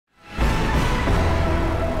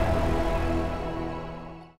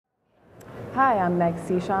Hi, I'm Meg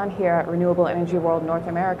Seshan here at Renewable Energy World North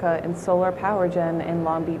America in Solar Power Gen in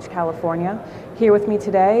Long Beach, California. Here with me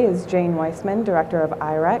today is Jane Weissman, Director of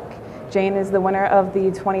IREC. Jane is the winner of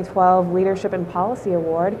the 2012 Leadership and Policy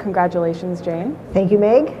Award. Congratulations, Jane. Thank you,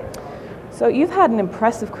 Meg. So you've had an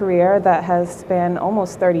impressive career that has spanned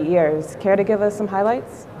almost 30 years. Care to give us some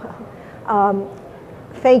highlights?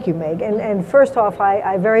 Thank you, Meg. And first off,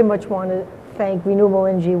 I very much want to thank Renewable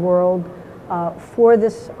Energy World for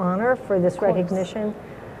this honor, for this recognition.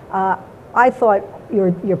 I thought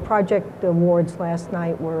your project awards last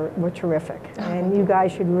night were terrific, and you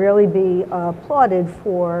guys should really be applauded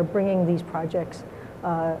for bringing these projects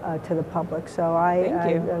to the public. So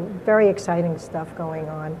very exciting stuff going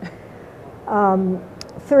on.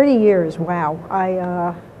 30 years,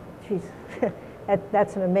 wow. Geez,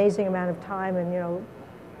 that's an amazing amount of time, and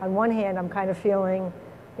on one hand, I'm kind of feeling,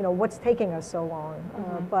 what's taking us so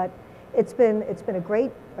long, but it's been a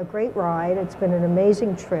great ride. It's been an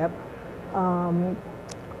amazing trip, and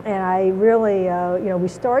I really, we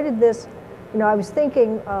started this. I was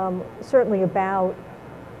thinking certainly about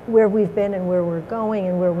where we've been and where we're going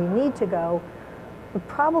and where we need to go. But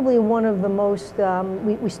probably one of the most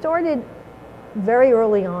we started very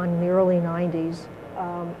early on in the early '90s,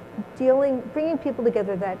 bringing people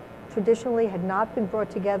together that traditionally had not been brought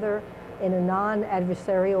together in a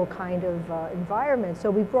non-adversarial kind of environment.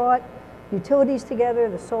 So we brought utilities together,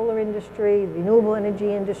 the solar industry, the renewable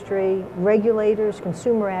energy industry, regulators,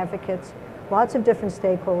 consumer advocates, lots of different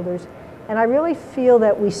stakeholders. And I really feel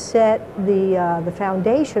that we set the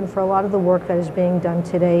foundation for a lot of the work that is being done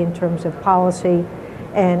today in terms of policy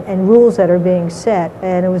and rules that are being set.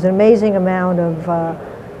 And it was an amazing amount of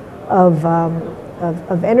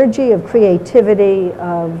energy, of creativity,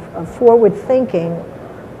 of forward thinking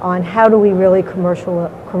on how do we really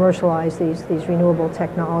commercialize these renewable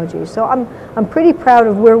technologies. So I'm pretty proud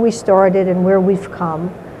of where we started and where we've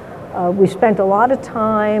come. We spent a lot of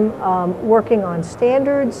time working on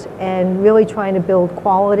standards and really trying to build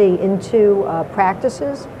quality into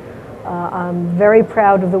practices. I'm very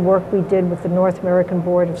proud of the work we did with the North American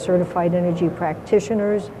Board of Certified Energy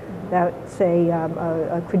Practitioners. That's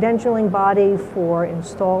a credentialing body for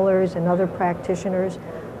installers and other practitioners.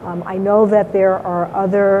 I know that there are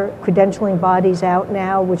other credentialing bodies out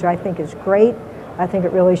now, which I think is great. I think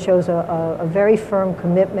it really shows a very firm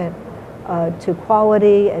commitment to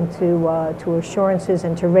quality and to assurances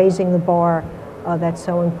and to raising the bar that's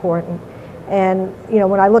so important. And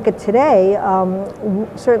when I look at today,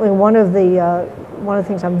 certainly one of the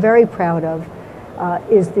things I'm very proud of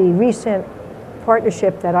is the recent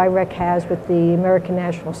partnership that IREC has with the American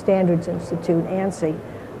National Standards Institute, ANSI.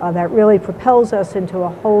 That really propels us into a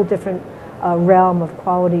whole different realm of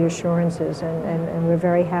quality assurances, and we're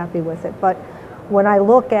very happy with it. But when I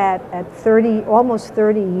look at almost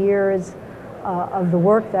 30 years of the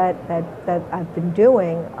work that I've been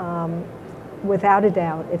doing, without a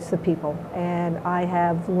doubt, it's the people. And I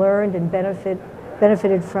have learned and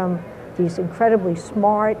benefited from these incredibly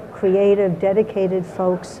smart, creative, dedicated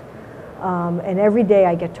folks, and every day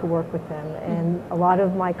I get to work with them. And a lot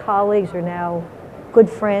of my colleagues are now good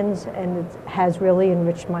friends, and it has really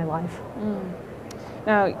enriched my life.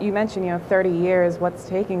 Now, you mentioned 30 years, what's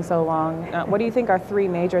taking so long? What do you think are three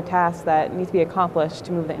major tasks that need to be accomplished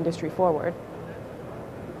to move the industry forward?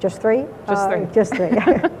 Just three? Just three. Just three.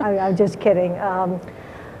 I'm just kidding.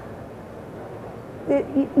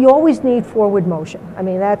 You always need forward motion. I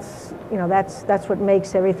mean, that's what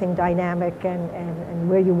makes everything dynamic and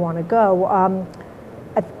where you want to go.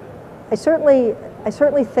 I certainly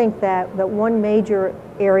think that one major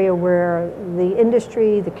area where the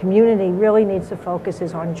industry, the community really needs to focus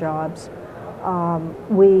is on jobs.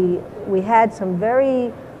 We had some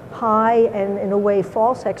very high and in a way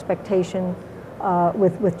false expectation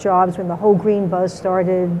with jobs when the whole green buzz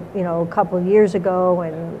started, a couple of years ago,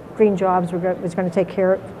 and green jobs was going to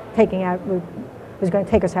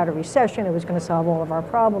take us out of recession. It was going to solve all of our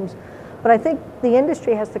problems. But I think the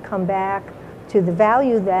industry has to come back to the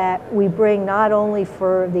value that we bring, not only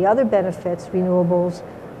for the other benefits renewables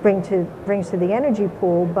brings to the energy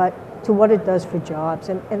pool, but to what it does for jobs,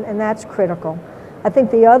 and that's critical. I think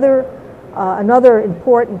the another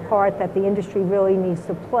important part that the industry really needs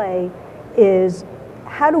to play is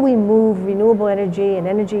how do we move renewable energy and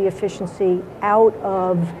energy efficiency out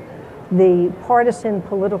of the partisan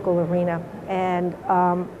political arena. And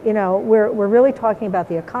we're really talking about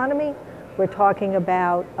the economy. We're talking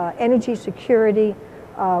about energy security.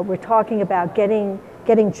 We're talking about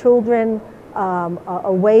getting children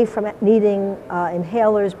away from needing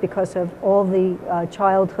inhalers because of all the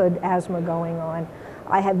childhood asthma going on.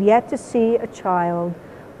 I have yet to see a child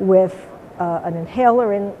with an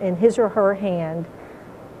inhaler in his or her hand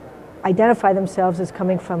identify themselves as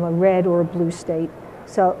coming from a red or a blue state.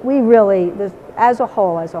 So we really, as a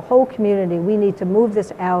whole community, we need to move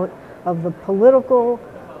this out of the political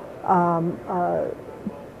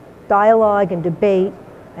dialogue and debate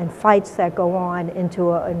and fights that go on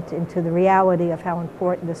into the reality of how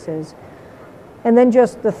important this is. And then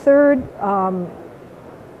just the third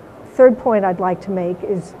point I'd like to make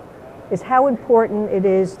is how important it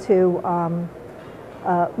is to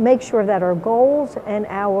make sure that our goals and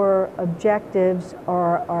our objectives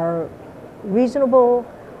are reasonable,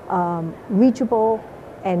 reachable,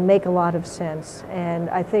 and make a lot of sense. And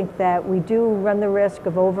I think that we do run the risk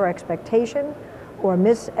of over-expectation or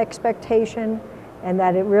mis-expectation, and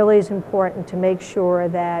that it really is important to make sure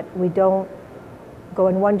that we don't go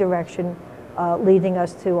in one direction, leading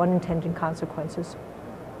us to unintended consequences.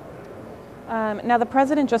 Now, the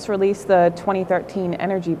President just released the 2013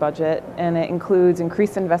 energy budget, and it includes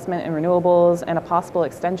increased investment in renewables and a possible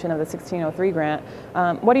extension of the 1603 grant.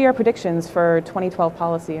 What are your predictions for 2012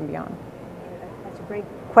 policy and beyond? That's a great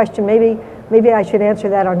question. Maybe I should answer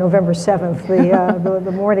that on November 7th,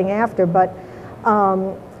 the morning after. But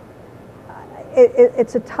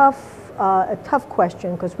it's a tough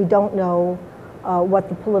question because we don't know what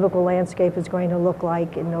the political landscape is going to look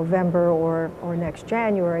like in November or next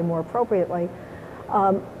January, more appropriately.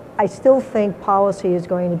 I still think policy is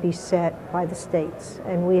going to be set by the states,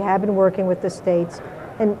 and we have been working with the states.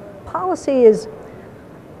 And policy is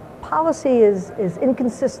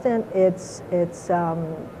inconsistent. It's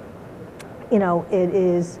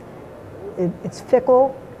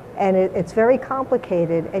fickle, and it's very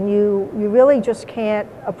complicated. And you really just can't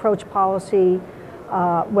approach policy,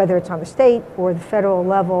 whether it's on the state or the federal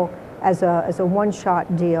level, as a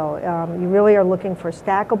one-shot deal. You really are looking for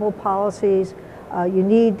stackable policies. You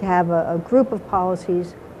need to have a group of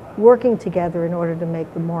policies working together in order to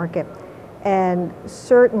make the market. And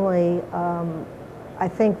certainly, I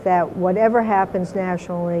think that whatever happens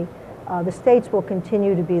nationally, the states will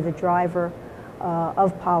continue to be the driver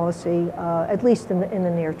of policy, at least in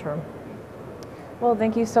the near term. Well,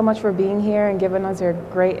 thank you so much for being here and giving us your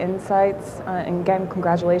great insights. And again,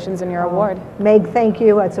 congratulations on your award. Meg, thank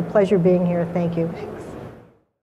you. It's a pleasure being here. Thank you. Thanks.